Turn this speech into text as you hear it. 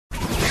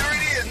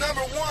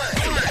number one.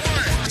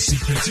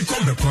 Siphethe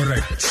kombe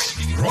correct.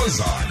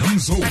 Rosa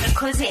nomzo.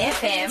 Ukhozi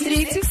FM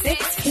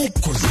 326.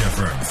 Ukhozi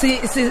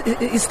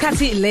FM.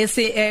 Isikhathi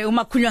lesi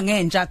uma kukhulunywa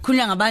ngentsha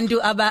kukhulunywa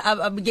ngabantu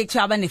abake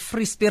kuthiwa abane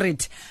free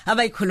spirit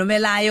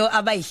abayikhulumelayo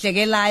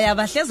abayihlekelayo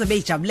abahleze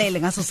bejabulele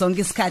ngaso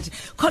sonke isikhathi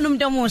khona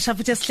umuntu omusha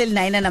futhi esihleli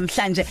naye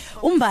namhlanje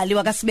uMbali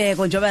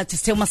wakaSibeko njengoba yathi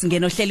sithe uma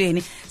singena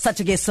ohlelweni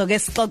sathi ke soke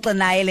sixoxe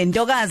naye le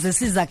ntokazi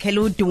sizakhele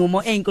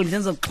udumo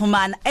einkundleni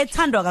zokuxhumana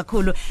ethandwa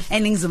kakhulu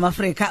eNingizimu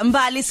Afrika.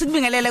 Mbali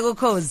sikubingelele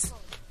kuKhozi.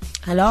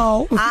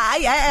 Hello.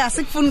 Hayi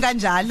asikufuni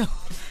kanjalo.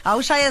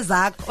 Awushaye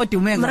zakho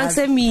odume ngazo. Mara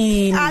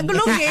semini.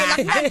 Kulungile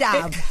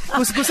akundaba.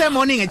 Kuse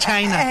morning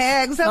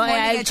eChina. Kuse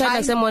morning eChina.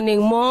 Kuse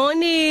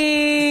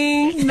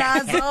morning.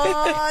 Nazo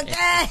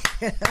ke.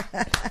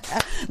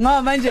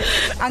 Ngoba manje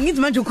angithi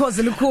manje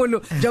ukhozi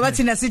lukhulu njengoba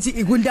thina sithi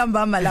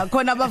ikuntambama la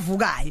khona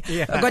abavukayo.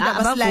 Kodwa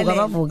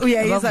basilale.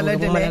 Uyayizwa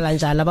lento le. Bavuka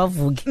njalo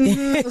abavuki.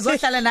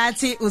 Uzohlala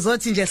nathi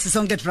uzothi nje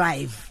sisonke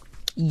drive.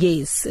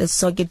 Yes,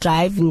 socket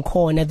drive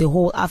ngikhona the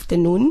whole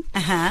afternoon.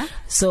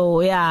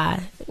 So yeah,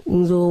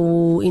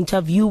 ngizo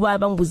interview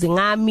bangibuze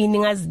ngami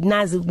ningazi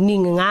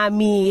okuningi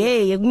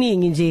ngami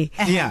okuningi nje.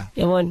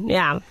 Yabona,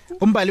 yeah.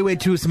 Umbali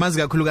wethu simazi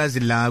kakhulukazi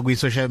la kwi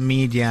social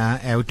media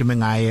udume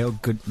ngaye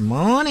good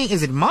morning.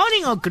 Is it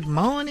morning or good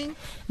morning?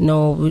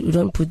 No, we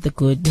don't put the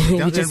good.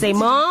 We just say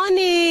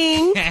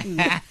morning.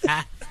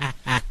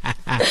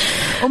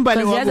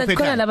 Umbali wakuphetha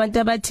khona labantu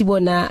abathi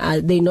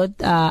bona they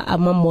not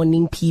ama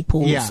morning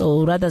people,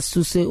 so rather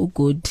suse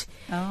ugood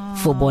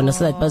for bona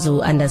so that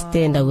bazo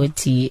understand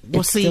ukuthi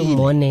it's still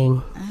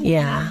morning.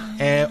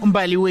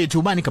 Umbali wethu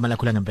ubani igama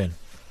lakho la ngempela?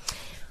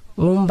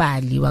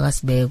 ngu-Mbali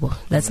wakaSibeko,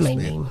 that's my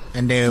name.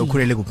 And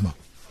ukhulele kuphi ma?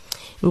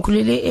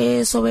 Ngikhulele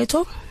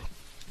eSoweto,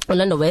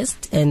 Orlando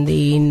West, and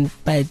then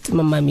but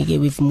mamami ke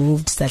we've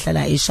moved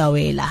sahlala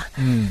eShawela.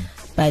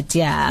 But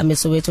yeah, I'm a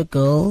Soweto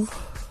girl.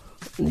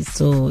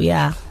 So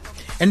yeah.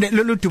 And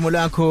lolu dumo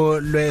lakho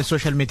lwe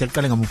social media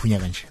liqale ngamuphi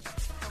unyaka nje?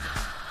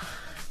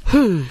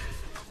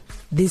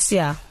 This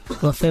year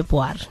of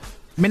February.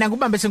 Mina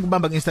ngubambe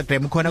sengubamba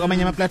ku-Instagram khona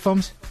kwamanye ama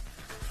platforms?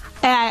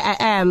 I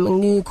am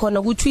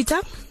ngikhona ku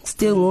Twitter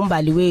still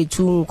ngu-Mbali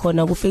wethu,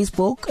 ngikhona ku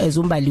Facebook as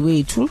uMbali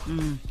wethu.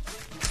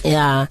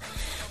 Yeah.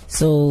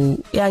 So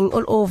yeah,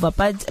 all over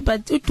but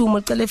udumo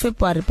liqale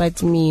February,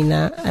 but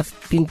mina I've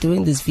been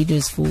doing these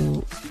videos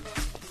for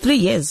 3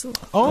 years.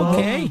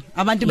 Okay.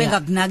 Abantu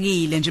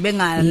bengakunakile nje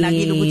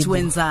benganakile ukuthi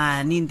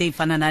wenzani into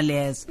ezifana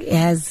nalezo.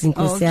 Yes,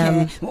 inkosi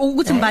yami.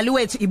 Ukuthi Mbali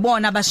wethu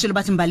ibona abashilo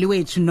bathi Mbali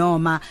wethu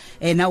noma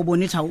na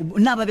ubona ukuthi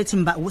naba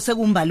bethi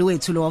sekuMbali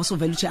wethu lo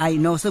awusuvela uthi ayi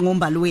no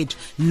senguMbali wethu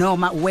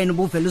noma wena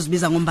ubuvela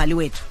uzibiza ngoMbali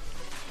wethu.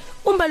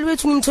 uMbali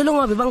wethu ngimthole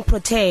ngoba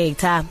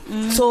bangiprotecta.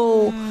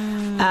 So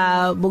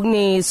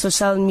bokune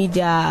social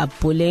media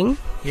bullying.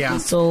 Yeah.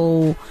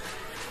 So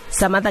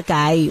some other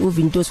guy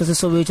uvinto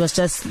Soweto was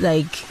just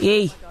like,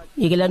 hey,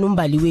 yekelana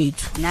uMbali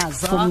wethu.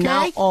 From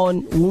now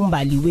on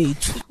uMbali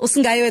wethu.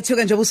 Usingaye wethu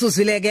ke njengoba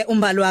usuzwileke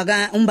uMbali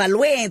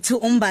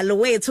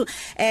wethu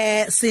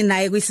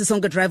sinaye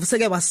kwisisonke drive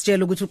seke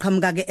wasitshela ukuthi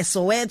uqhamuka ke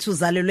eSoweto,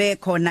 uzalelwe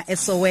khona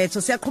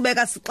eSoweto.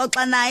 Siyaqhubeka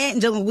sixoxa naye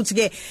njengokuthi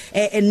ke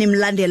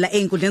nimlandela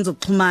einkundleni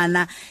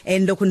zokuxhumana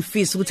endokho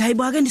nifisa ukuthi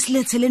hayibo ake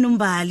ndisilethele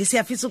uMbali,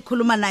 siyafisa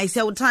ukukhuluma naye,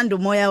 siyawuthanda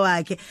umoya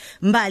wakhe.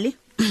 Mbali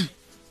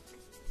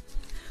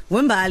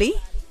Mbali?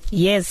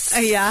 Yes.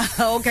 Yeah,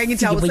 okay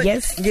ngithawu.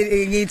 Yes.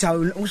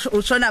 Ngithawu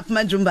ushona phi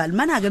manje uMbali?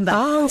 Mana ke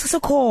Mbali?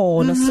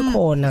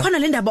 Ngisekhona. Khona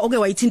le ndaba oke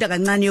wayithinta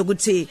kancane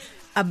yokuthi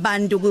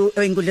abantu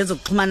einkundleni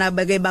zokuxhumana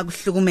beke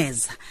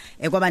bakuhlukumeza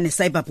kwaba ne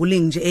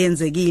cyberbullying nje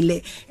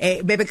eyenzekile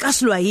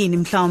bebeqasulwa yini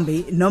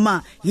mhlawumbe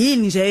noma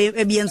yini nje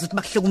ebiyenza ukuthi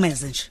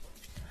bakuhlukumeze nje?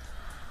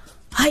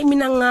 Hayi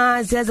mina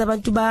ngazi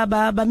abantu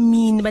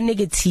bamini ba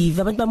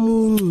negative, abantu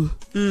bamuncu.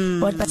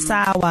 What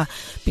basawa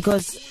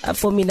because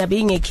for mina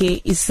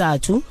bengekhe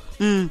isathu.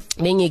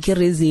 Bengekhe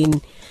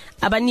reason.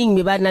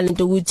 Abaningi bebana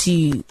lento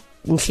ukuthi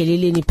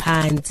ngihleleleni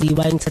phansi,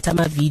 bayangithatha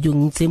ama video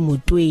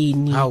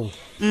ngitsemotweni.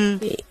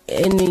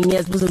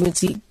 Ngiyazibuza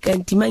ukuthi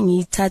kanti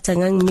mangiyithatha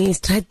ngangime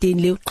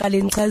estradeni le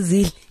uqale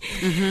ngichazile.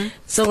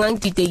 So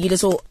ngangididekile,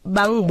 so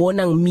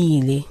bangibona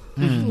ngimile.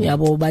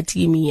 Yabo bathi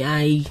kimi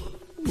hayi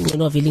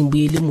ngona vele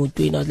ngibuyele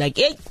emotweni. I was like,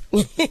 hey,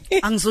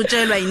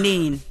 angizotshelwa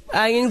yinini?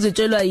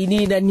 Angizotshelwa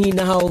yinini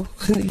nina hawo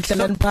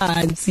ngihlalani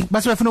phansi.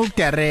 Base bafuna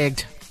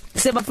ukudirect.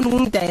 Sebafuna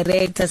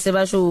ukungidirector,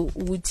 sebasho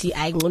ukuthi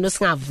hayi ngcono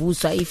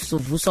singavuswa if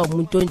sovuswa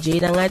umuntu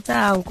onjena ngathi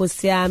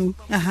nkosi yami.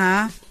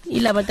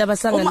 Ilabantu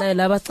abasanganayo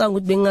laba bacanga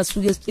ukuthi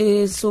bengasuke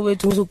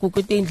eSoweto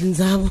ngizogugota endlini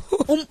zabo.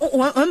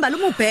 Umbali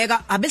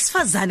ubheka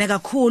abesifazane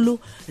kakhulu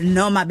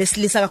noma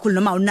besilisa kakhulu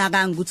noma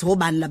unakanga ukuthi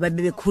obani laba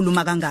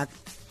bebekhuluma kangaka?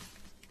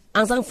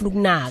 Angizangifuna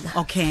ukunaka.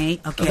 Okay.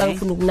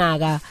 Angizangifuna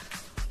ukunaka.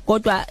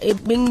 Kodwa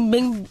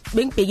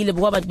bengibhekile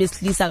abantu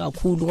besilisa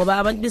kakhulu ngoba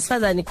abantu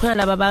besifazane khona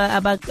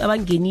laba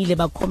abangenile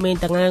ba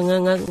comment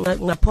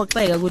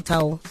ngaphoxeka ukuthi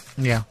awu.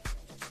 Yeah.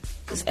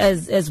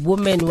 As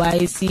women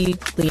why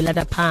sigcila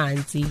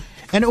laphansi.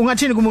 And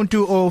ungathini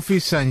kumuntu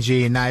ofisa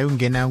nje naye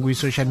ungena ku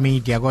social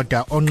media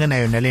kodwa onqena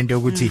yona lento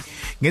ukuthi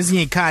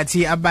ngezinye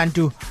ikhathi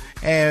abantu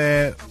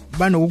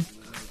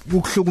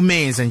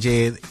banokuhlukumeza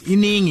nje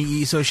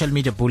iningi i-social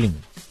media bullying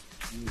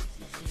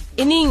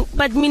iningi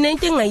but mina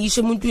into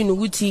engayisho emuntwini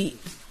ukuthi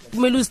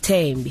kumele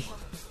uzithembe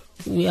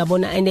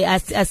uyabona and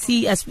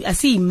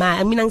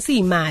asiyimali mina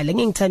ngisiyimali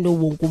ngingithanda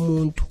wonke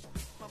umuntu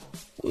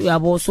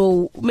uyabo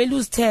so kumele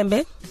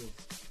uzithembe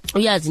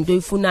uyazi into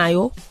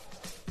oyifunayo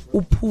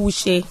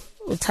uphushe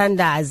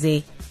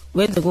uthandaze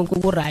wenze konke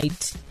ku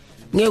right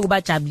ngeke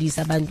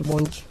ubajabulisa abantu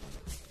bonke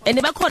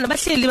and bakhona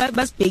bahleli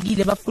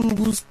basibhekile bafuna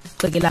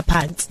ukusigxekela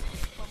phansi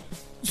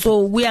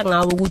so kuya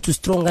ngawe ukuthi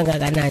strong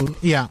kangakanani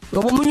yeah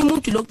ngoba umunye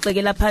umuntu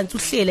lokugxekela phansi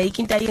uhlela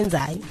ikinto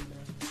ayenzayo.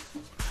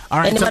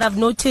 Alright, and so what I've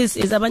noticed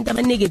is abantu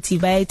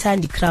negative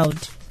bayayithanda crowd.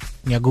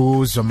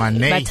 Ngiyakuzwa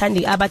mane.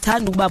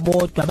 Abathanda ukuba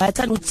bodwa,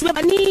 bayathanda ukuthi sibe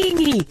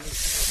baningi.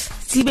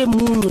 Sibe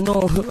mungu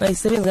no,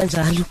 ayisebenzi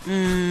kanjalo.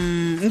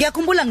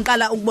 Ngiyakhumbula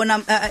ngiqala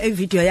ukubona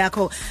ivideo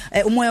yakho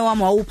umoya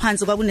wami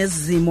wawuphansi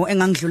kwakunezimo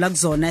engangidlula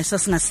kuzona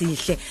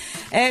esasingasihle.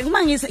 Kuma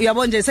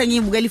uyabona nje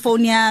sengiyibukela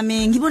ifone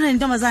yami, ngibona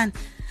intombazana.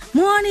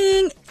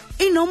 Morning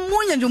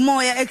inomunye nje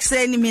umoya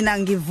ekseni mina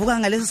ngivuka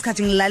ngaleso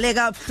sikhathi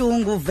ngilaleka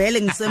abhlungu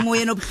vele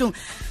ngisemoyeni obhlungu.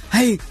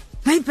 Hey,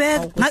 my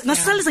bad.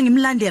 Ngasisalisa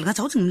ngimlandela,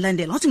 ngathi awuthi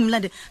ngimlandela.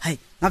 Hayi,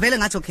 ngavele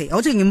ngathi okay,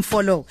 awuthi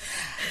ngimfollow.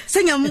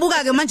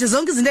 Sengiyambuka ke manje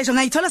zonke izinto esho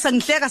ngayithola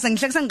sengihleka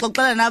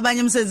sengixoxela nabanye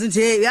emsebenzini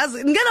nje.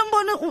 Yazi, ngena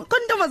mbona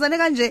kontombazane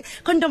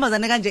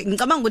kanje.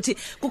 Ngicabanga ukuthi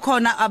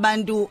kukhona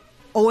abantu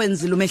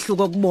owenzile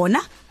umehluko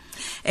kubona.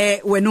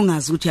 Wena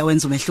ungazi ukuthi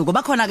yawenza umehluko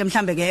bakhona ke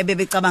mhlambe ke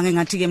bebecabanga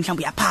engathi ke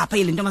mhlambe uyaphapha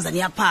ile ntombazane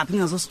iyaphapha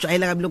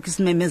ngizosijwayela kabi lokhu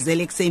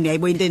isimemezele ekseni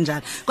yayibo into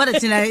enjalo kodwa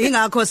thina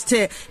ingakho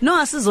sithe no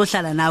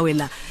asizohlala nawe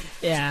la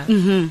yeah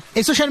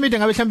social media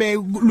ngabe mhlambe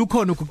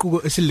lukhona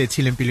uguquko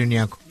esilethile empilweni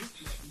yakho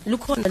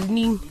lukhona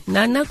liningi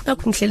nana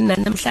kungihleli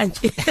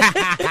namhlanje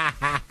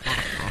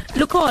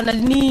lukhona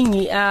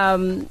liningi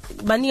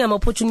baningi ama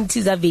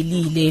opportunities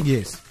avelile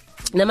yes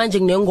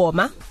namanje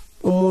nginengoma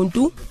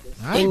umuntu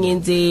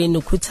engenze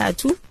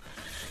nokuthathu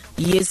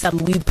yes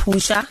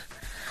amuyipusha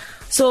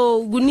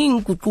so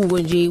kuningi guquko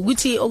nje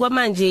ukuthi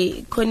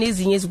okwamanje khona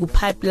ezinye eziku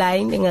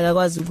pipeline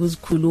engakakwazi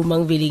ukuzikhuluma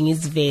ngivele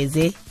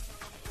ngiziveze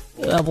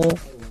yabo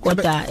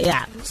kodwa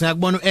yeah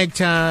siyakubona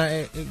uactor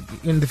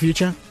in the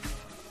future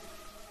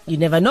you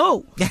never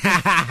know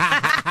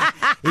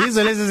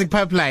izo lezi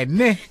zipipeline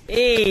ne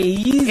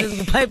yizo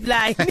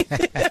zipipeline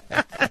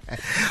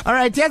all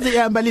right yazi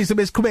yambaliso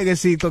besiqhubeke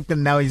sixoxe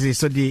nawe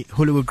iziso di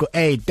hulukuqo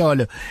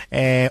tolo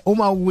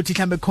uma ukuthi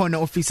mhlambe khona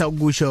ofisa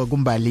ukusho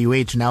kumbali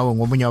wethu nawe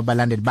ngomunye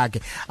wabalandeli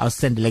bakhe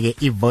awusendeleke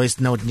ivoice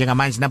note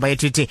njengamanje namba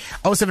yethu ithi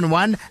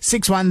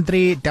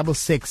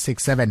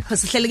 0716136667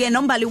 sihleleke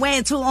nombali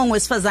wethu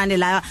ongwesifazane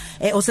la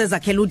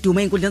osezakhele udumo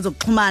einkundleni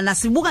zokuxhumana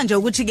sibuka nje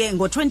ukuthi ke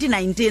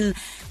ngo2019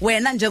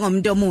 wena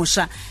njengomuntu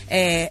omusha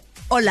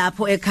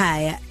olapho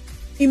ekhaya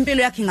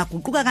impilo yakhe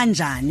ingaguquka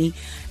kanjani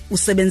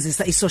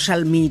usebenzisa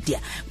isocial media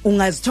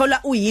ungazithola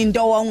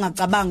uyinto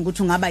owungacabanga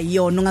ukuthi ungaba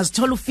yiyona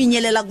ungazithola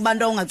ufinyelela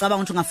kubantu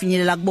ongacabanga ukuthi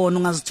ungafinyelela kubona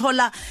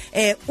ungazithola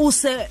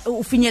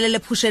ufinyelele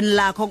ephusheni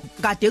lakho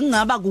kade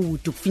kungaba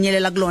kude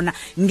ukufinyelela kulona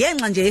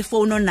ngenxa nje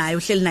yefone onayo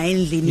uhleli naye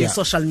endlini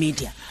ye-social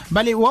media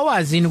bali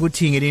wawazini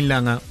ukuthi ngelinye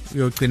ilanga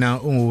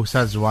uyogcina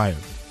ungusaziwayo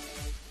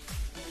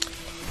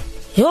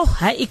yo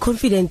hayi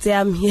iconfidence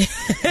yami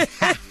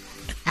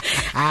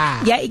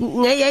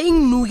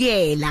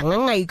ngayinginukela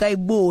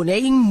ngangayikayibona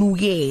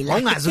inginukela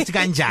ungazi ukuthi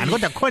kanjani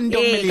kodwa khona into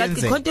kumele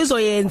yenze kodwa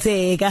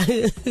izoyenzeka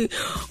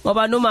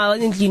ngoba noma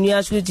endlini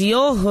yasho ukuthi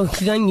yo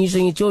ngangisho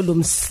ngithi lo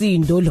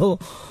msindo lo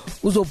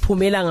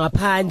uzophumela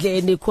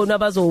ngaphandle nekhona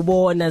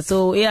abazobona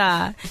so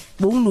yeah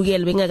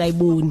bunginukela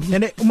bengakayiboni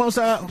nene uma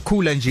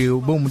usakhula nje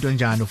ube umuntu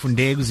onjani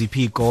ufunde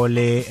kuziphi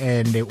igole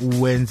and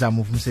uwenza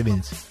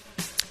umsebenzi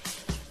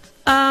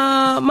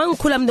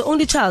mangikhula I'm the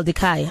only child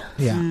ekhaya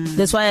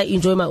that's why I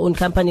enjoy my own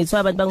company so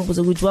abantu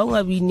bangibuza ukuthi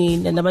wawungabini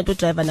nabantu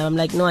driver now I'm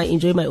like no I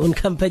enjoy my own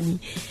company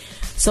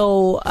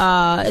so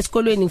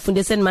esikolweni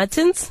ngifunde St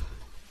Martins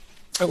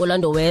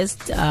Orlando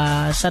West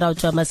shout out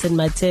to St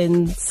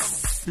Martins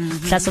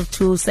class of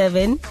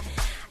 27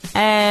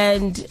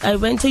 and I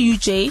went to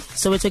UJ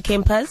Soweto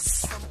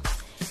campus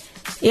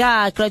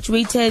I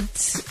graduated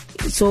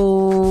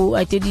so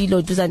I did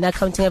an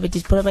accounting I did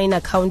diploma in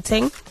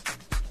accounting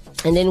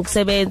and then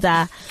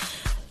ukusebenza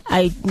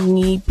I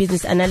need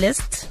business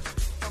analyst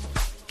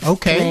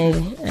okay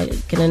I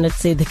cannot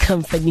say the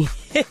company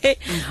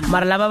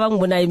mara laba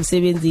bangibona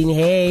emsebenzini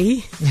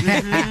hey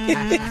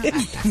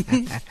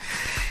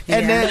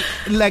and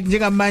like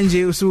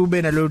njengamanje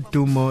usube nalo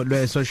dumo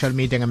lwe social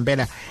media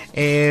ngempela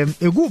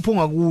ikuphi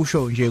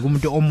ungakusho nje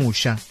kumuntu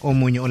omusha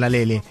omunye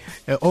olalele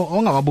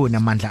ongawabona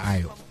amandla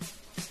ayo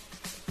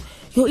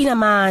yo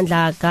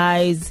inamandla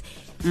guys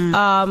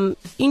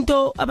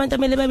into abantu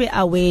amele babe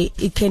aware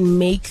it can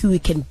make you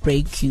it can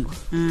break you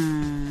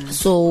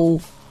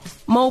so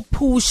more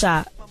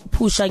pusha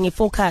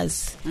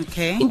ngefocus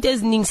okay into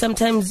eziningi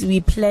sometimes we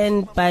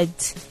plan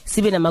but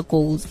sibe nama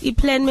goals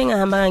iplan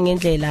mengahamba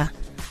ngendlela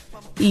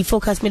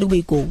ifocus mele kube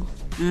igoal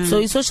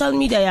so social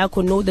media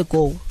yakho know the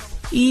goal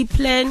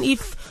iplan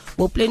if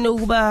wo plan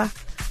ukuba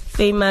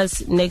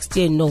famous next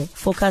year, no.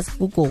 Focus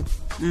Google.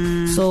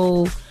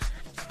 So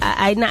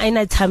I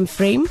time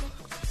frame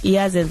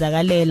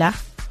iyazenzakalela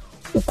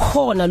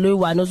ukhona lo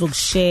one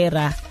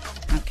ozokushare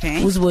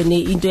okay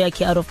uzibone into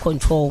yakhe out of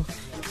control.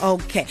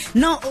 Okay.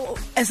 No,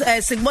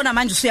 sikubona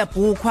manje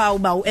usuyabhukwa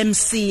uba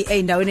uMC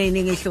eindaweni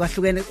eziningi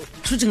ehlukahlukene.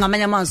 Futhi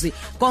ngamanye amazwi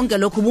konke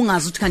lokho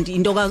ubungazi ukuthi kanti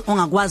into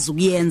ongakwazi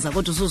ukuyenza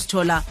kodwa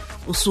usuzithola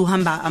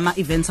usuhamba ama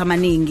events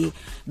amaningi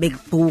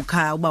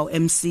bekubhuka uba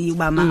uMC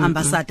uba ama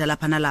ambassador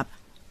lapha nalapha.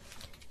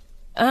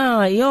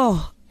 Yo,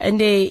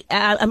 and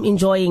I'm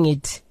enjoying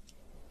it.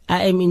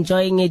 I am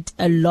enjoying it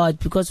a lot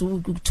because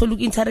uthola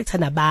ukuinteract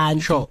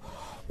nabantu. Sure.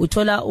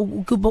 Uthola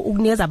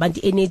ukunikeza abantu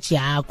energy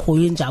yakho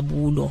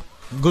yenjabulo.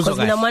 Because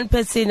when I'm one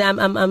person,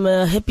 I'm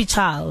a happy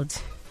child.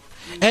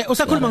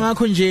 Usakhuluma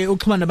ngakho nje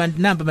ukuxhuma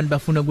nabantu namba abantu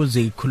bafuna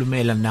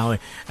ukuzikhulumela nawe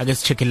ake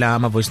sicheck la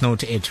ama voice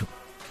note ethu.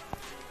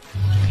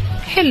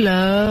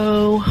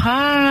 Hello,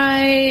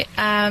 hi,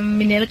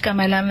 mina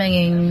igama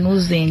lami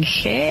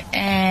ngu-Zenhle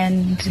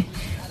and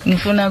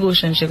ngifuna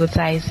kusho nje ukuthi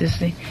hayi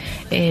sisi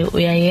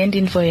uyayenda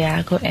info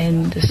yakho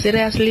and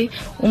seriously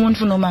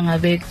umuntu noma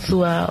ngabe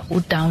kuthiwa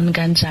u down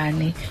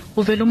kanjani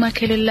uvela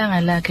umakhele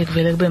ilanga lakhe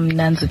kuvele kube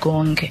mnanzi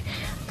konke.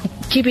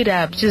 Keep it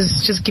up,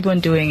 just keep on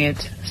doing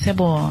it.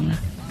 Siyabonga.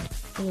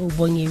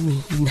 Ubonge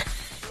mina.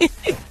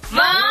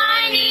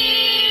 Money.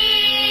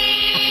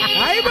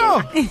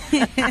 Hayibo.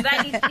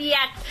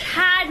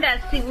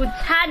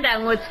 Sikuthanda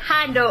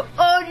ngothando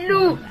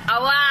olu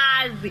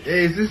awazi.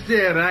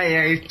 Sister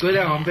hayi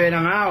igcwele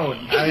ngempela ngawo.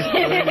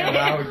 Ayisicela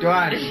ngawo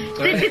twani.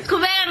 Sithi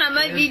siqhubeka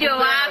ngama-video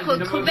wakho,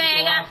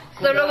 qhubeka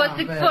soloko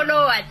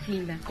sikufollowa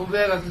thina.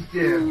 Qhubeka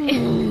sister.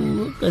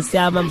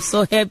 Kusiyama, I'm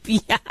so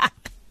happy.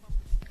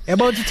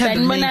 About to tell me.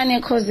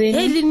 Sanibonani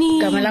khosini.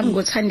 Igama lami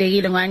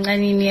ngothandekile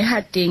ngwancanini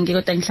ehadingi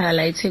kodwa ngihlala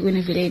la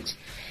eThekwini village.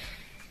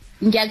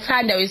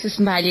 Ngiyakuthanda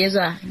wesiSimbali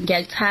yezwa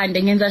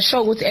ngiyakuthanda ngenza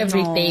sure ukuthi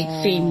every day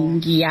kuseni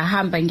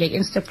ngiyahamba ngiya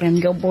ku-Instagram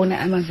ngiyobona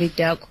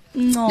ama-video akho.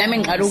 Nami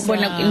ngiqala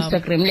ukubona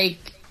ku-Instagram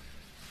like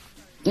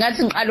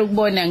ngathi ngiqala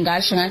ukubona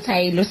ngasho ngathi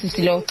hayi lo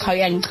sisi lo cha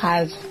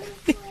uyangichaza.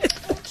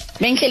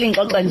 Bengihleli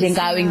ngixoxa nje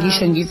ngawe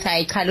ngisho ngithi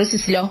hayi cha lo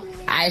sisi lo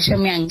ayisho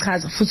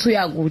uyangichaza futhi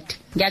uyakude.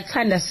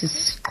 Ngiyakuthanda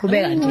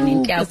sisiqhubeka nje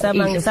nento yakho.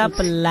 Sama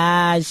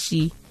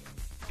ngisablashi.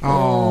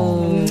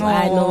 Oh,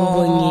 I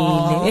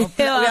know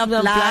I'm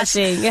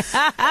blushing.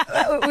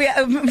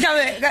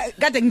 Mhlawumbe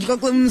kade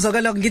ngixoxa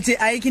umzokelo ngithi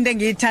ayikho into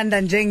engiyithanda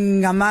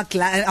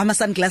ama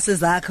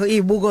sunglasses akho,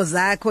 izibuko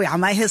zakho,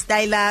 ama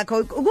hairstyle akho,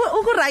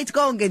 uku right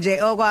konke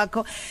nje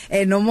okwakho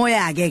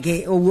nomoya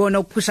ke uwona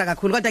ukuphusha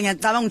kakhulu kodwa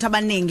ngiyacabanga ukuthi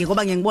abaningi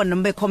ngoba ngiyibona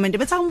noma becomment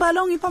bethi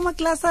angibala ungipha ama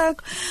glass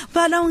akho,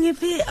 bala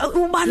ungiphi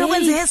ubani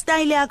okwenza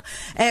hairstyle yakho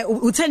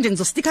uthenje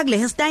ngizosticka kule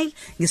hairstyle,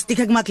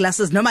 ngisticka kuma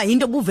glasses noma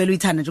into obuvela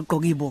uyithanda nje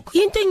ukugqoka izibuko.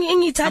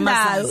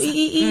 Engithandayo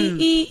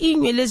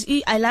inywele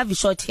I love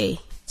short hair,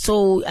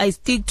 so I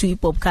stick to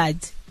hip hop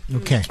cards.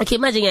 Okay,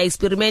 imagine I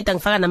experiment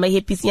ngifaka nama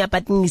hairpiece nya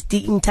but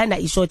ngithanda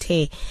I short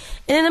hair.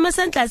 And then ama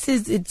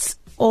sunglasses, it's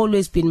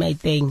always been my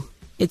thing.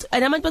 It's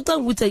and abantu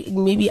bacanga ukuthi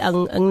maybe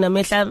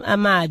anginamehla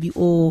amabi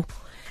or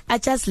I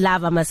just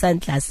love ama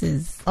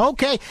sunglasses.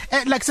 Okay,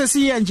 like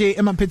sesiya nje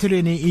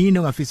emaphethelweni yini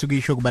ongafisa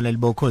ukisho kubalali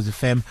boKhozi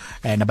FM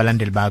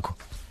nabalandeli bakho?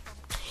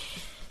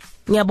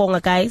 Ngiyabonga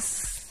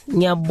guys.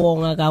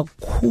 Ngiyabonga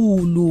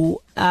kakhulu.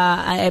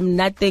 I am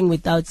nothing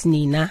without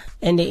Nina,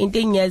 and the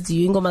thing is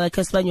ingoma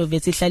ka Kesbanyo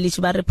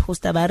besihleli ba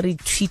reposta ba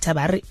retweeta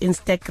ba re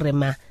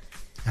Instagram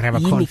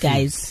yini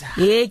guys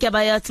ke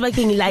bayathi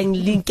baking line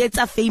link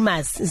etsa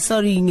famous,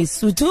 sorry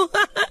ngisuthu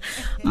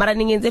mara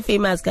ningenze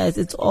famous guys,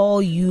 it's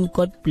all you,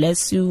 God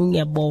bless you.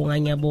 Ngiyabonga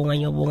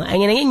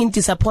angeke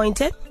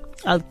disappointed.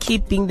 I'll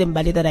keep being the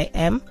Mbali that I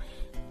am,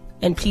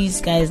 and please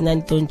guys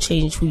don't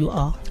change who you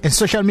are. And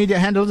social media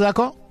handles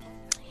zakho?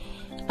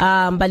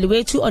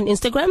 Mbaliwethu on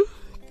Instagram,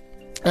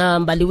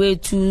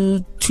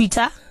 Mbaliwethu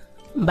Twitter,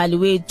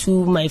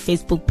 Mbaliwethu my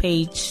Facebook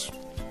page.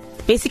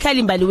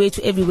 Basically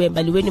Mbaliwethu everywhere.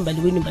 Mbaliwenu.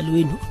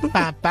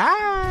 Bye bye.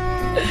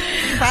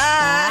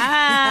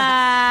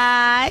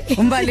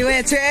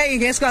 Umbaliwethu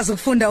ngesikwazi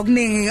ukufunda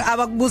okuningi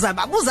abakubuza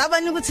babuza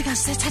abanye ukuthi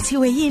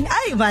kasethathiwe yini.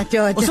 Ayi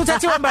madoda.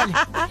 Usuthathiwe Mbali?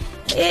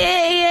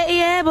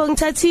 Yebo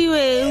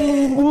ngithathiwe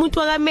umuntu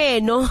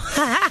wakameno.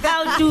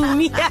 How do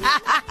me?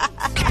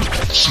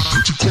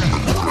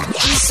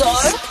 So,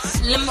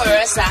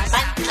 lemorasa,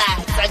 bantla,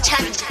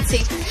 bachanti,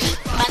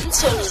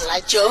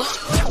 mantola, jo.